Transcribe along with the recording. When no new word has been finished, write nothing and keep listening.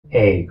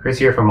Hey, Chris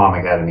here from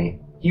LlamAcademy,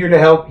 here to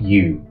help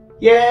you,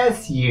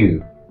 yes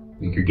you,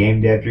 make your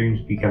game dev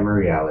dreams become a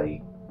reality.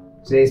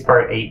 Today's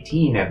part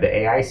 18 of the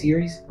AI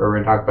series, where we're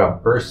going to talk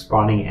about burst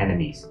spawning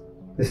enemies.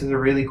 This is a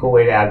really cool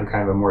way to add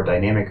kind of a more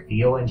dynamic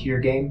feel into your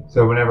game.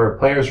 So whenever a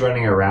player's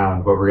running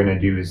around, what we're going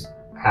to do is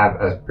have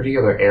a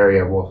particular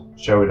area, we'll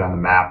show it on the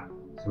map.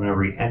 So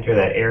whenever we enter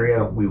that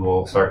area, we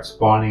will start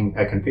spawning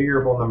a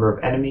configurable number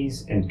of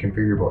enemies and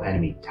configurable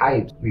enemy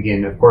types. We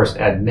can, of course,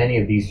 add many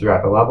of these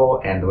throughout the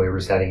level, and the way we're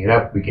setting it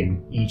up,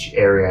 each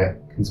area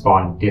can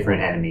spawn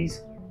different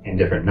enemies and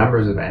different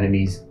numbers of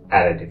enemies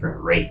at a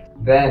different rate.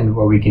 Then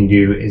what we can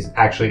do is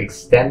actually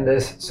extend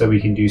this so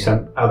we can do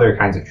some other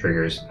kinds of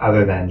triggers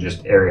other than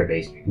just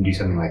area-based. We can do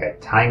something like a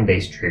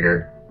time-based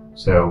trigger,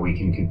 so we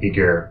can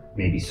configure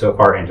maybe so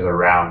far into the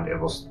round it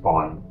will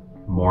spawn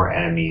more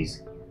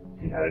enemies,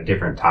 and at a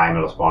different time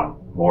it'll spawn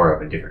more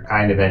of a different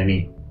kind of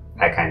enemy,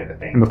 that kind of a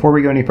thing. And before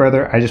we go any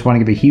further, I just want to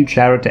give a huge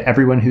shout out to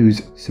everyone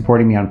who's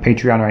supporting me on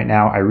Patreon right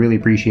now. I really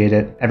appreciate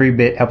it. Every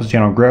bit helps the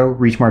channel grow,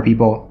 reach more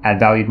people, add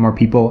value to more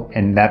people,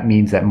 and that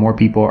means that more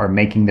people are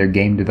making their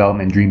game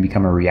development dream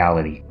become a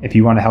reality. If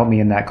you want to help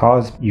me in that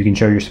cause, you can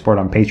show your support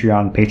on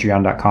Patreon,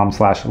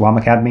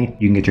 patreon.com/LlamAcademy.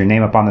 You can get your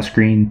name up on the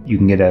screen, you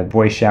can get a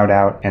voice shout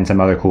out, and some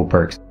other cool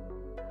perks.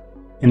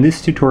 In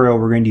this tutorial,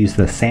 we're going to use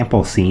the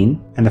sample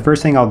scene, and the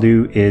first thing I'll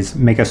do is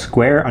make a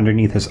square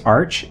underneath this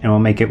arch, and we'll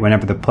make it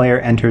whenever the player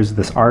enters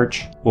this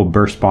arch, we'll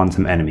burst spawn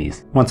some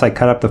enemies. Once I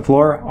cut up the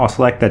floor, I'll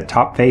select the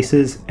top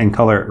faces and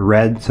color it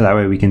red so that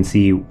way we can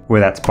see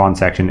where that spawn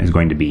section is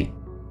going to be.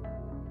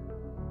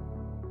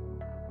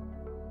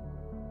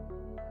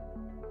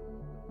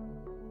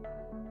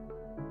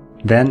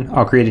 Then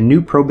I'll create a new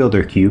Pro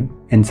Builder cube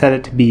and set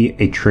it to be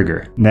a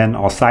trigger. Then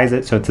I'll size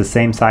it so it's the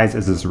same size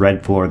as this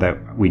red floor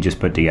that we just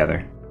put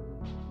together.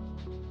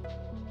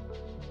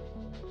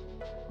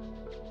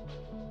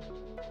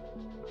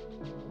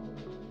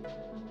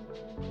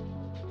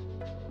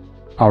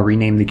 I'll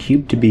rename the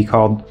cube to be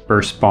called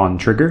Burst Spawn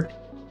Trigger.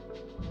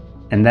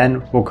 And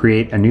then we'll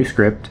create a new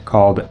script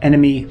called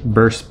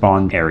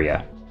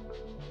EnemyBurstSpawnArea.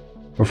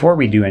 Before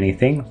we do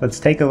anything, let's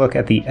take a look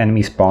at the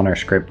enemy spawner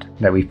script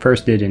that we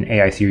first did in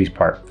AI Series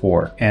Part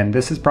 4. And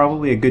this is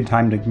probably a good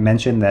time to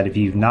mention that if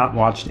you've not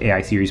watched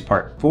AI Series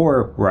Part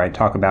 4, where I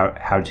talk about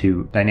how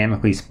to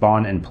dynamically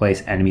spawn and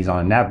place enemies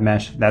on a nav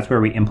mesh, that's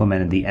where we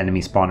implemented the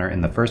enemy spawner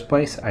in the first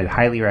place. I'd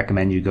highly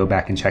recommend you go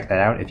back and check that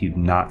out if you've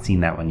not seen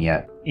that one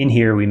yet. In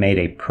here, we made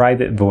a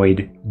private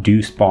void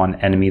do spawn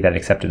enemy that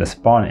accepted a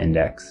spawn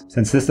index.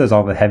 Since this does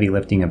all the heavy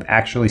lifting of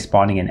actually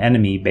spawning an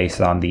enemy based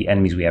on the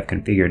enemies we have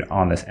configured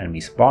on this enemy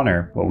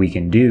spawner, what we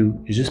can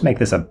do is just make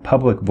this a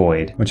public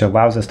void, which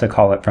allows us to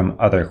call it from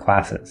other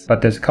classes.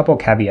 But there's a couple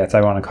caveats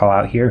I want to call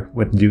out here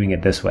with doing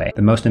it this way.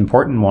 The most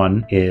important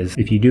one is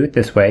if you do it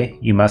this way,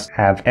 you must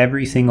have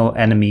every single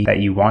enemy that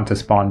you want to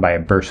spawn by a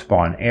burst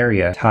spawn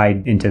area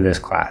tied into this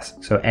class.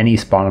 So any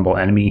spawnable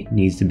enemy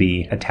needs to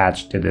be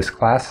attached to this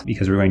class,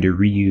 because we're going to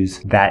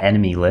reuse that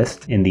enemy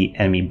list in the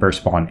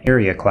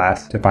EnemyBurstSpawnArea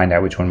class to find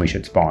out which one we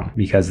should spawn,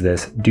 because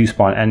this do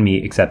spawn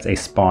enemy accepts a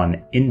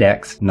spawn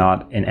index,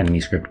 not an enemy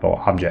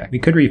scriptable object. We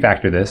could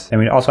refactor this, and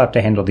we'd also have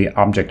to handle the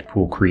object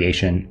pool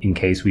creation in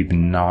case we've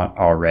not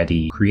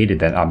already created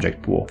that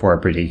object pool for a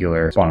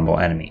particular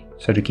spawnable enemy.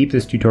 So to keep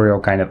this tutorial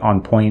kind of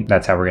on point,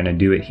 that's how we're going to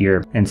do it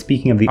here. And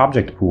speaking of the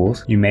object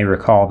pools, you may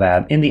recall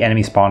that in the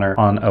enemy spawner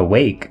on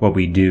awake, what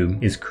we do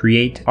is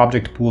create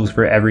object pools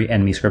for every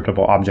enemy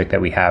scriptable object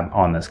that we have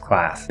on this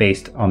class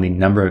based on the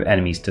number of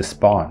enemies to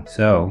spawn.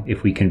 So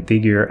if we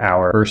configure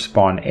our burst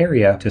spawn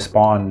area to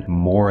spawn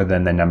more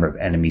than the number of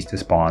enemies to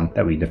spawn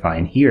that we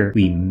define here,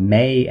 we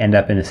may end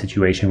up in a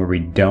situation where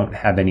we don't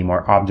have any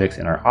more objects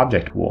in our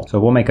object pool. So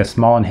we'll make a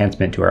small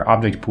enhancement to our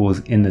object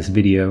pools in this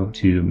video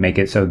to make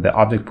it so the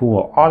object pool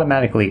will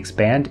automatically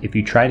expand if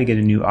you try to get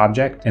a new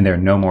object and there are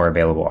no more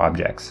available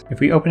objects. If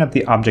we open up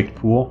the object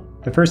pool,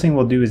 the first thing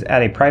we'll do is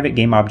add a private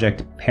game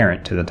object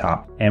parent to the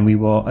top, and we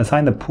will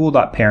assign the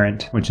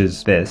pool.parent, which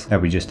is this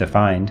that we just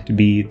defined, to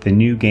be the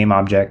new game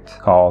object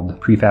called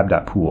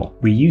prefab.pool.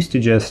 We used to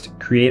just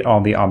create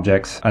all the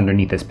objects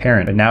underneath this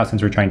parent, but now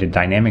since we're trying to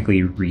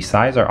dynamically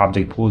resize our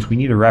object pools, we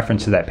need a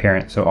reference to that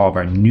parent, so all of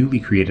our newly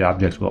created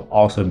objects will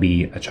also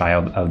be a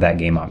child of that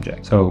game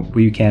object. So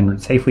we can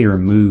safely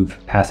remove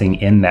passing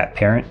in that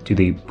parent to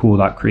the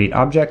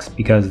pool.createObjects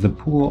because the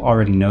pool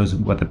already knows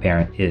what the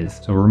parent is.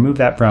 So we'll remove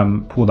that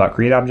from pool.createObjects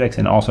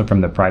and also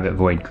from the private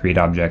void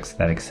createObjects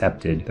that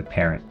accepted the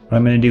parent. What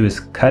I'm going to do is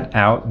cut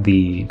out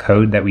the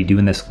code that we do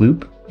in this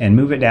loop and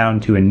move it down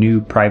to a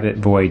new private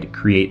void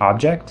create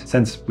object.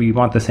 Since we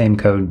want the same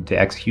code to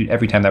execute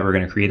every time that we're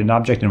going to create an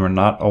object, and we're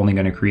not only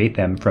going to create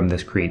them from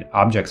this create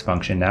objects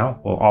function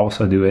now, we'll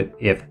also do it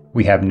if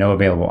we have no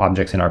available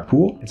objects in our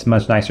pool, it's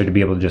much nicer to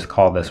be able to just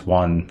call this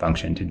one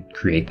function to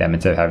create them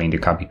instead of having to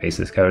copy paste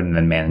this code and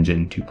then manage it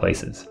in two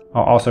places.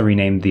 I'll also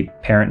rename the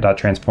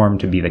parent.transform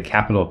to be the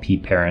capital P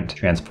parent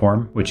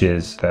transform, which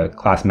is the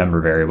class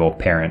member variable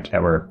parent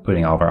that we're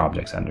putting all of our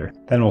objects under.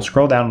 Then we'll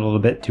scroll down a little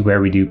bit to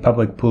where we do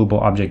public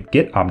poolable object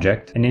get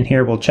object, and in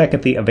here we'll check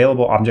if the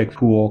available object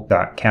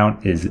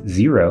pool.count is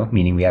 0,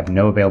 meaning we have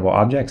no available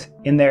objects.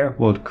 In there,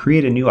 we'll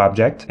create a new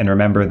object, and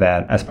remember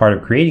that as part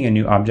of creating a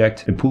new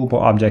object, the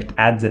poolable object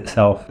adds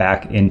itself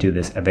back into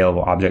this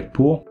available object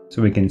pool,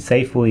 so we can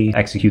safely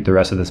execute the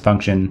rest of this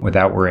function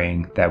without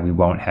worrying that we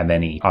won't have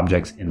any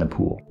objects in the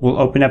pool. We'll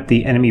open up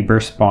the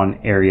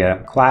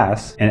EnemyBurstSpawnArea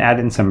class and add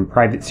in some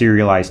private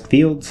serialized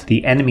fields,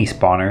 the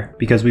EnemySpawner,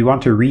 because we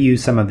want to reuse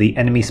some of the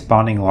enemy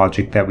spawning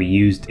logic that we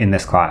used in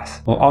this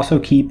class. We'll also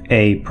keep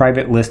a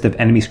private list of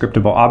enemy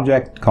scriptable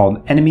object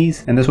called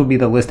enemies, and this will be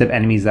the list of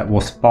enemies that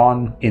will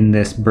spawn in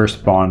this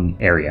burst spawn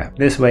area.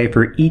 This way,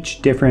 for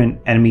each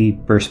different enemy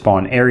burst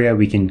spawn area,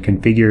 we can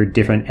configure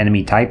different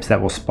enemy types that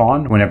will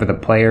spawn whenever the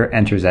player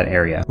enters that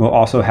area. We'll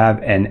also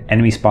have an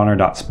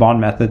EnemySpawner.spawn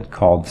method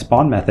called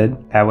spawn method.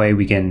 That way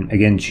we can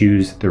again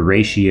choose the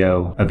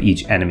ratio of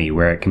each enemy,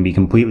 where it can be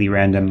completely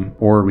random,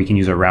 or we can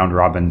use a round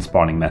robin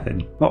spawning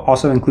method. We'll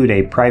also include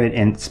a private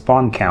int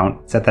spawn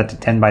count, set that to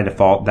 10 by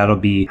default. That'll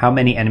be how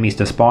many enemies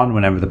to spawn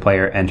whenever the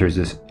player enters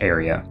this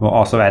area. We'll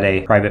also add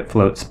a private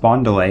float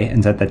spawn delay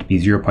and set that to be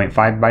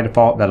 0.5 by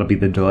default. That'll be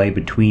the delay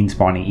between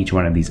spawning each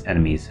one of these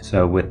enemies.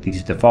 So with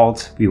these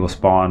defaults, we will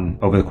spawn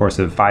over the course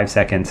of 5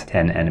 seconds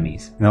 10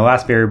 enemies. And the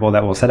last variable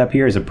that we'll set up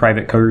here is a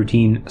private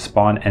coroutine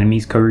spawn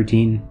enemies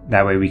coroutine.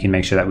 That way we can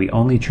make sure that we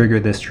only trigger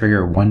this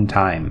trigger one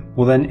time.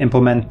 We'll then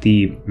implement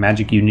the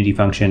magic unity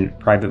function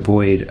private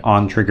void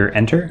on trigger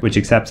enter, which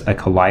accepts a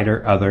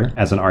collider other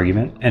as an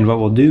argument. And what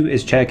we'll do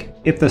is check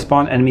if the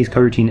spawn enemies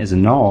coroutine is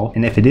null,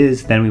 and if it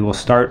is, then we will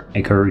start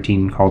a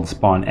coroutine called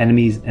spawn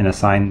enemies and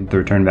assign the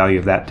return value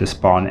of that to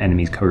spawn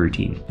enemies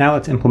coroutine. Now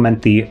let's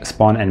implement the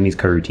spawn enemies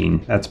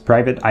coroutine. That's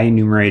private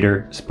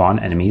IEnumerator spawn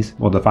enemies.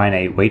 We'll define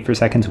a wait for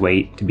seconds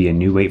wait to be a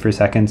new wait for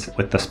seconds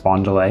with the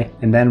spawn delay,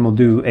 and then we'll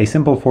do a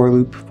simple for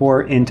loop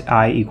for int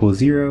I equals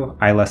 0,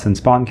 I less than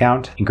spawn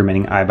count,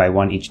 incrementing I by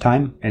 1 each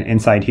time. And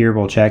inside here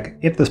we'll check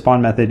if the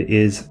spawn method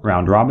is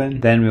round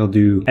robin. Then we'll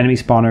do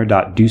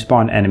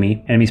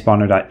EnemySpawner.doSpawnEnemy,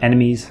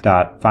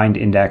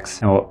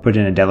 EnemySpawner.enemies.findIndex, and we'll put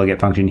in a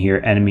delegate function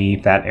here, enemy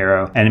that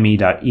arrow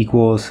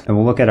enemy.equals, and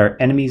we'll look at our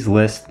enemies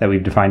list that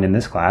we've defined in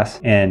this class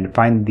and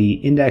find the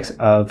index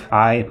of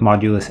I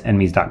modulus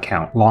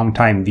enemies.count.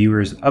 Longtime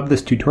viewers of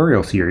this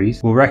tutorial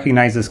series will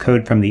recognize this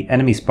code from the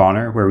enemy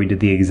spawner, where we did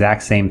the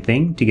exact same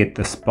thing to get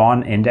the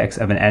spawn index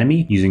of an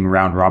enemy using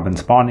round robin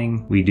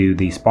spawning. We do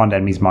the spawned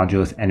enemies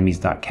modulus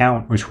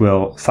enemies.count, which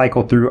will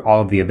cycle through all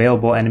of the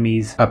available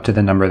enemies up to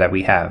the number that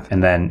we have,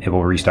 and then it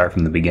will restart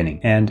from the beginning.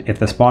 And if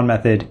the spawn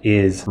method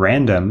is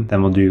random,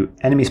 then we'll do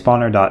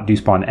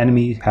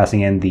EnemySpawner.doSpawnEnemy,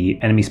 passing in the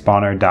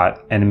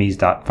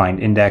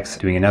EnemySpawner.enemies.findIndex,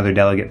 doing another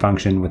delegate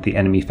function with the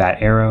enemy fat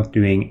arrow,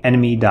 doing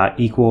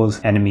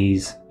enemy.equals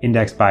enemies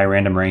indexed by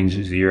random range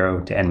 0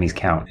 to enemies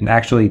count. And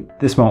actually,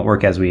 this won't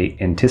work as we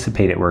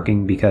anticipate it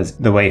working, because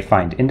the way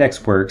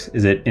findIndex works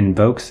is it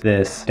invokes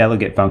this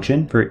delegate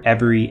function for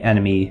every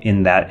enemy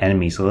in that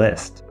enemy's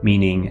list,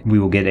 meaning we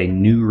will get a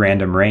new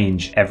random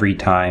range every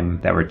time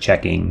that we're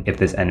checking if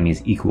this enemy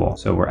is equal.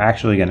 So we're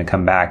actually going to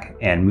come back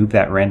and move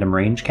that random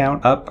range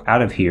count up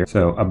out of here.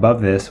 So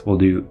above this, we'll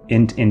do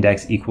int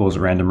index equals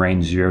random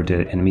range 0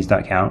 to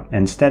enemies.count.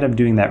 Instead of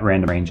doing that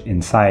random range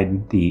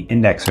inside the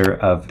indexer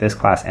of this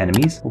class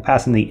enemies, we'll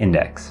pass in the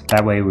index.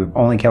 That way we've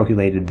only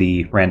calculated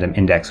the random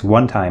index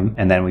one time,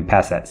 and then we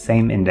pass that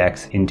same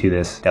index into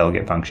this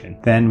delegate function.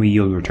 Then we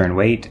yield return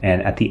wait,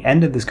 and at the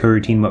end of this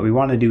coroutine, what we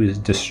want to do is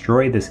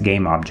destroy this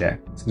game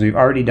object. Since we've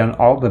already done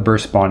all the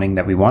burst spawning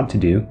that we want to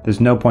do, there's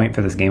no point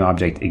for this game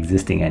object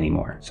existing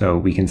anymore. So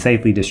we can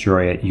safely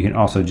destroy it. You can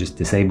also just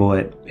disable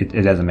it.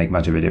 It doesn't make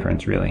much of a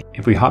difference really.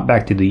 If we hop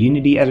back to the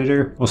Unity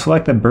editor, we'll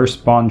select the burst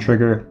spawn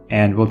trigger,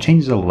 and we'll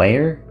change the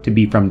layer to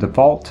be from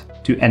default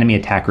to enemy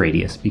attack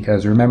radius,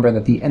 because remember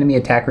that the enemy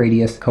attack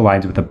radius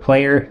collides with a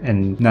player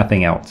and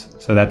nothing else.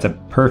 So that's a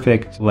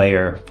perfect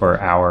layer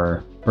for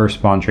our burst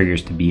spawn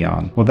triggers to be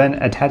on. We'll then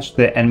attach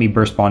the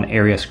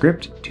EnemyBurstSpawnArea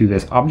script to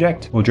this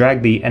object. We'll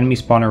drag the enemy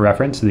spawner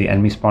reference to the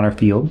enemy spawner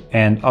field,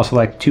 and I'll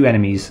select two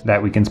enemies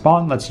that we can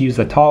spawn. Let's use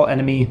the tall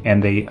enemy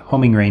and the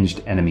homing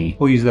ranged enemy.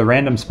 We'll use the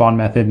random spawn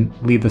method,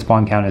 leave the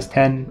spawn count as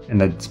 10, and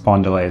the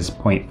spawn delay is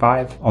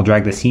 0.5. I'll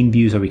drag the scene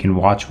view so we can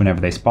watch whenever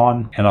they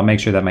spawn, and I'll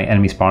make sure that my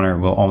enemy spawner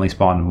will only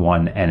spawn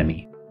one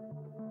enemy.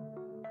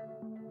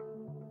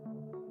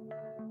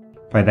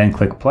 If I then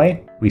click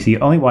play, we see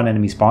only one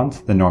enemy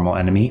spawns, the normal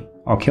enemy.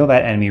 I'll kill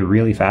that enemy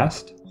really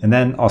fast, and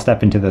then I'll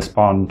step into the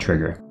spawn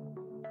trigger.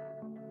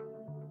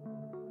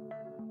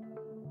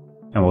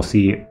 and we'll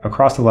see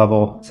across the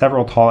level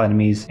several tall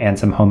enemies and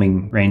some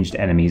homing ranged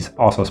enemies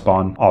also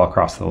spawn all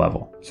across the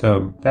level.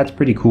 So that's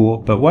pretty cool,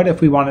 but what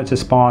if we wanted to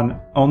spawn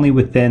only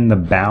within the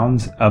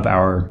bounds of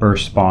our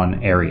burst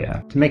spawn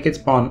area? To make it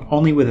spawn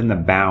only within the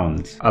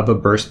bounds of a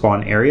burst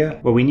spawn area,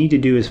 what we need to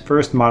do is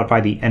first modify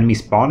the enemy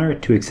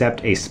spawner to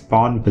accept a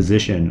spawn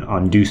position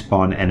on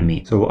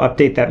doSpawnEnemy. So we'll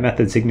update that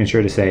method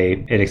signature to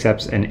say it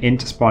accepts an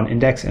int spawn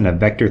index and a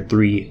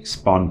vector3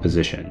 spawn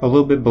position. A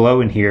little bit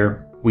below in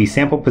here, we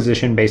sample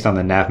position based on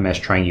the nav mesh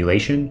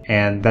triangulation,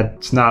 and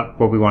that's not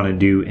what we want to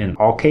do in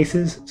all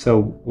cases.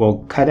 So we'll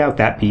cut out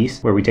that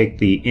piece where we take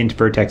the int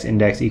vertex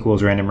index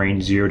equals random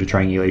range 0 to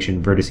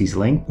triangulation vertices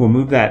length. We'll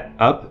move that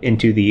up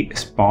into the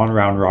spawn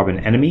round robin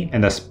enemy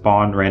and the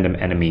spawn random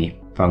enemy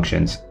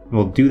functions.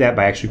 We'll do that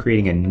by actually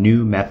creating a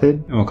new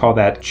method, and we'll call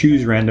that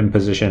choose random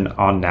position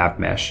on nav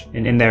mesh.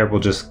 And in there, we'll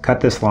just cut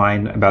this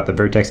line about the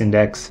vertex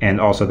index and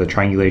also the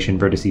triangulation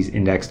vertices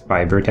indexed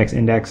by vertex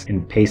index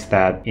and paste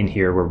that in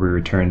here where we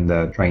return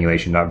the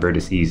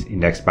triangulation.vertices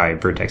indexed by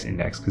vertex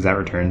index, because that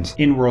returns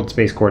in world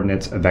space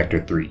coordinates of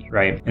vector3,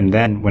 right? And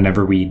then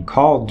whenever we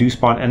call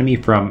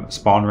doSpawnEnemy from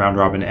spawn round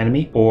robin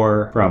enemy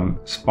or from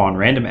spawn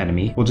random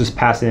enemy, we'll just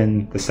pass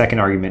in the second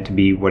argument to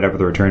be whatever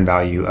the return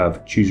value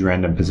of choose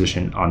random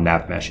position on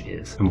nav mesh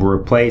is. And we'll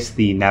replace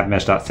the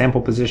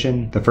navmesh.sample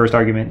position, the first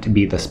argument, to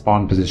be the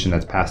spawn position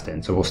that's passed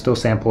in. So we'll still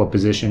sample a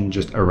position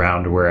just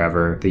around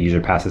wherever the user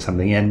passes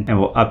something in, and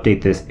we'll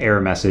update this error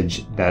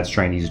message that's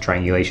trying to use a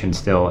triangulation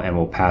still, and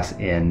we'll pass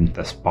in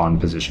the spawn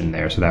position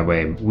there. So that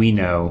way we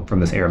know from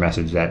this error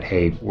message that,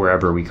 hey,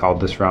 wherever we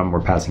called this from,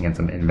 we're passing in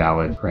some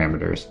invalid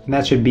parameters. And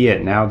that should be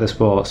it. Now this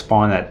will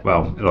spawn at,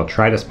 well, it'll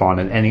try to spawn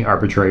in any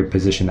arbitrary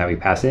position that we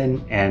pass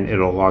in, and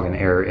it'll log an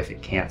error if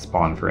it can't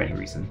spawn for any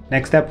reason.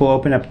 Next up, we'll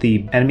open up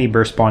the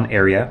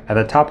EnemyBurstSpawnArea. At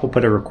the top, we'll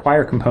put a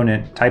require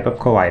component type of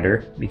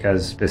collider,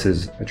 because this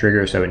is a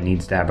trigger, so it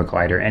needs to have a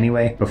collider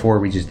anyway. Before,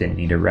 we just didn't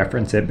need to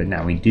reference it, but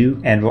now we do.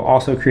 And we'll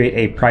also create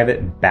a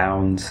private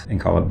bounds and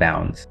call it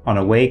bounds. On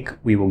awake,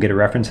 we will get a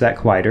reference to that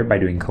collider by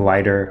doing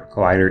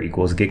collider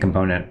equals get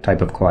component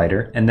type of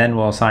collider. And then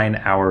we'll assign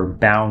our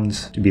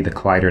bounds to be the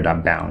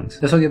collider.bounds.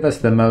 This will give us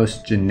the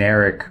most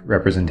generic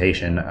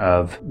representation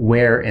of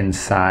where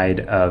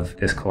inside of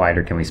this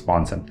collider can we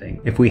spawn something.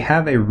 If we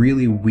have a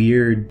really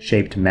weird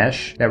shaped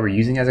mesh that we're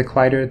using as a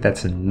collider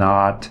that's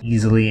not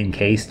easily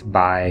encased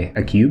by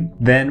a cube,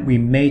 then we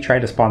may try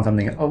to spawn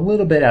something a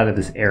little bit out of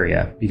this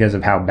area. Because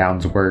of how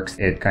bounds works,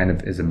 it kind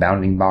of is a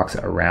bounding box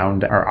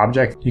around our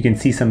object. You can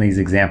see some of these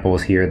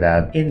examples here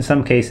that in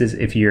some cases,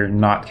 if you're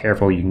not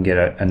careful, you can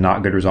get a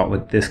not good result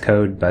with this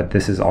code, but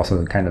this is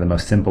also kind of the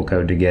most simple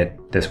code to get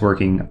this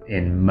working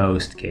in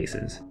most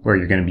cases, where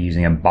you're going to be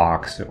using a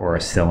box or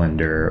a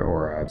cylinder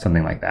or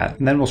something like that.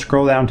 And then we'll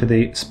scroll down to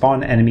the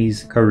spawn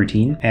enemies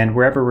coroutine, and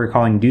wherever we're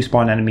calling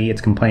doSpawnEnemy,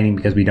 it's complaining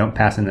because we don't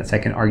pass in that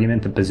second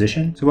argument, the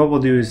position. So what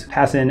we'll do is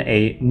pass in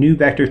a new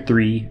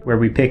vector3 where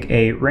we pick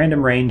a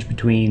random range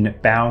between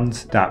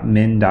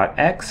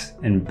bounds.min.x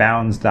and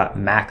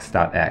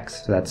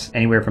bounds.max.x. So that's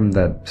anywhere from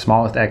the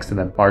smallest x to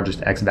the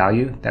largest x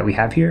value that we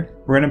have here.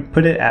 We're going to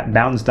put it at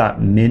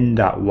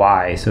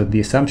bounds.min.y. So the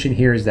assumption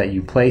here is that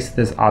you place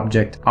this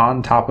object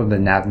on top of the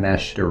nav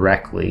mesh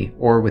directly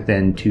or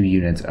within 2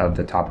 units of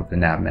the top of the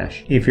nav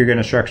mesh. If you're going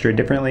to structure it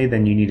differently,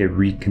 then you need to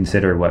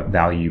reconsider what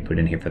value you put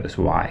in here for this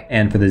y.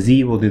 And for the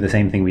z, we'll do the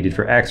same thing we did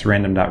for x,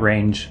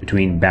 random.range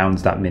between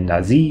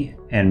bounds.min.z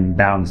and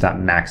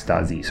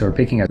bounds.max.z. So we're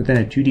picking within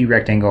a 2D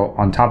rectangle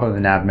on top of the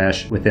nav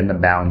mesh within the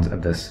bounds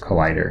of this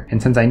collider.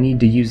 And since I need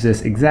to use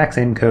this exact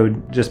same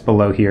code just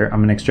below here,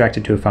 I'm going to extract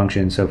it to a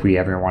function, so if we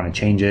ever want to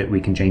change it,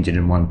 we can change it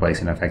in one place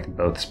and affect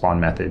both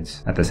spawn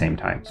methods at the same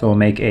time. So we'll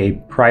make a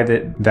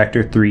private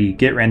vector3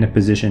 get random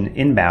position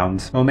in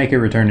bounds. We'll make it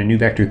return a new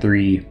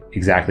vector3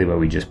 exactly what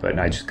we just put,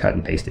 and I just cut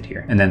and pasted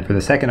here. And then for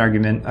the second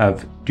argument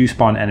of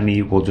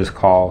doSpawnEnemy, we'll just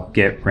call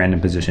get random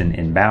position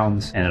in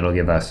bounds, and it'll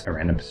give us a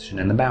random position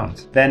in the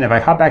bounds. Then if I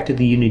hop back to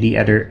the Unity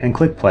editor and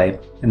click play,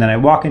 and then I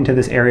walk into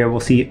this area, we'll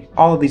see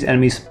all of these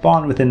enemies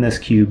spawn within this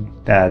cube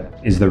that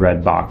is the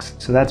red box.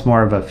 So that's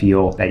more of a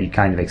feel that you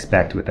kind of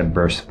expect with a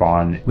burst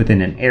spawn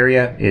within an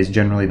area, is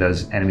generally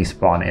those enemies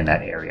spawn in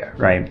that area,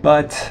 right?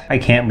 But I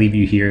can't leave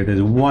you here.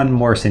 There's one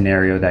more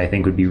scenario that I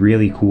think would be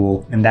really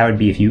cool, and that would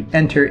be if you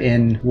enter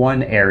in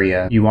one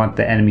area, you want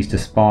the enemies to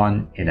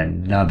spawn in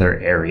another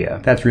area.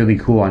 That's really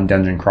cool on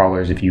dungeon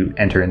crawlers. If you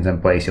enter in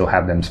some place, you'll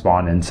have them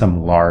spawn in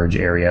some large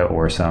area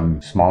or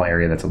some small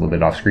area that's a little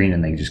bit off screen,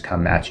 and they just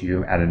come at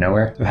you out of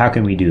nowhere. So how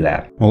can we do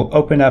that? We'll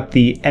open up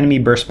the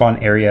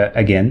EnemyBurstSpawnArea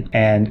again,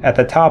 and at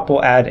the top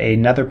we'll add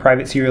another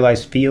private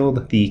serialized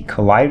field, the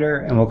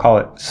collider, and we'll call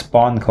it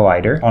spawn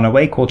collider. On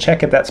awake, we'll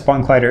check if that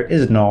spawn collider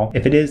is null.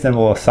 If it is, then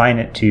we'll assign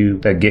it to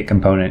the get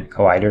component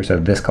collider, so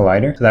this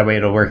collider. So that way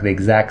it'll work the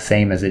exact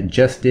same as it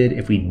just did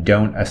if we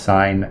don't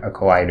assign a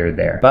collider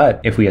there. But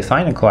if we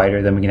assign a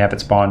collider, then we can have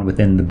it spawn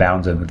within the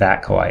bounds of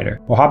that collider.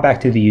 We'll hop back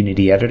to the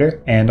Unity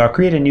editor, and I'll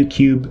create a new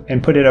cube cube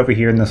and put it over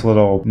here in this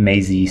little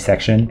mazy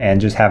section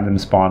and just have them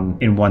spawn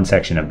in one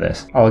section of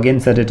this. I'll again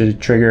set it to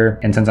trigger,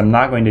 and since I'm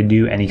not going to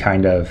do any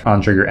kind of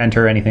on trigger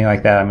enter or anything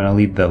like that, I'm going to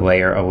leave the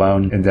layer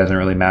alone. It doesn't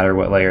really matter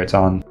what layer it's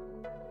on.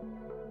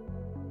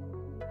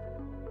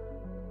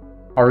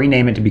 I'll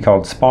rename it to be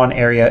called Spawn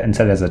Area and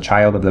set it as a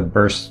child of the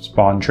burst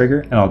spawn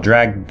trigger, and I'll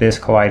drag this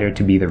collider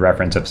to be the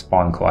reference of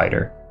spawn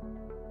collider.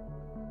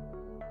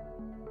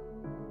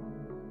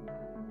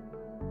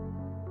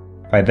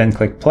 If I then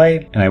click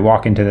play and I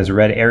walk into this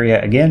red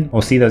area again,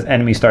 we'll see those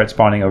enemies start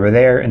spawning over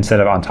there instead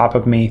of on top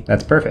of me.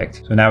 That's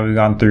perfect. So now we've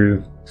gone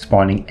through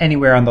spawning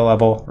anywhere on the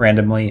level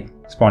randomly,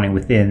 spawning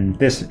within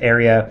this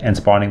area, and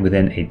spawning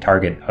within a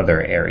target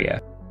other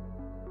area.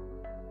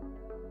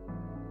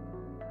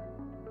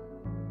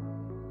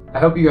 I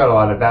hope you got a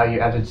lot of value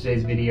out of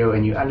today's video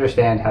and you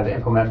understand how to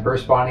implement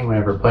burst spawning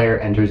whenever a player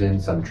enters in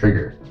some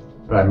trigger.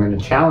 But I'm going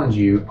to challenge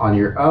you on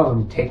your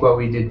own, take what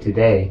we did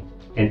today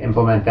and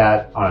implement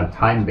that on a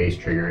time-based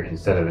trigger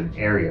instead of an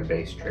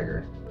area-based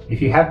trigger.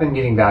 If you have been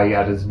getting value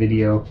out of this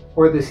video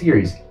or this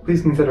series,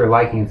 please consider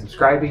liking and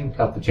subscribing to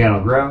help the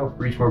channel grow,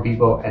 reach more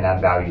people, and add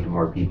value to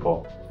more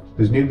people.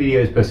 There's new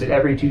videos posted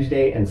every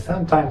Tuesday and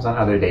sometimes on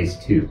other days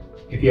too.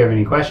 If you have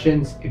any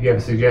questions, if you have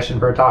a suggestion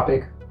for a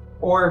topic,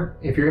 or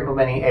if you're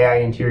implementing AI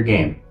into your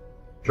game,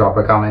 drop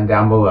a comment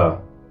down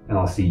below, and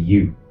I'll see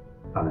you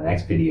on the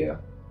next video.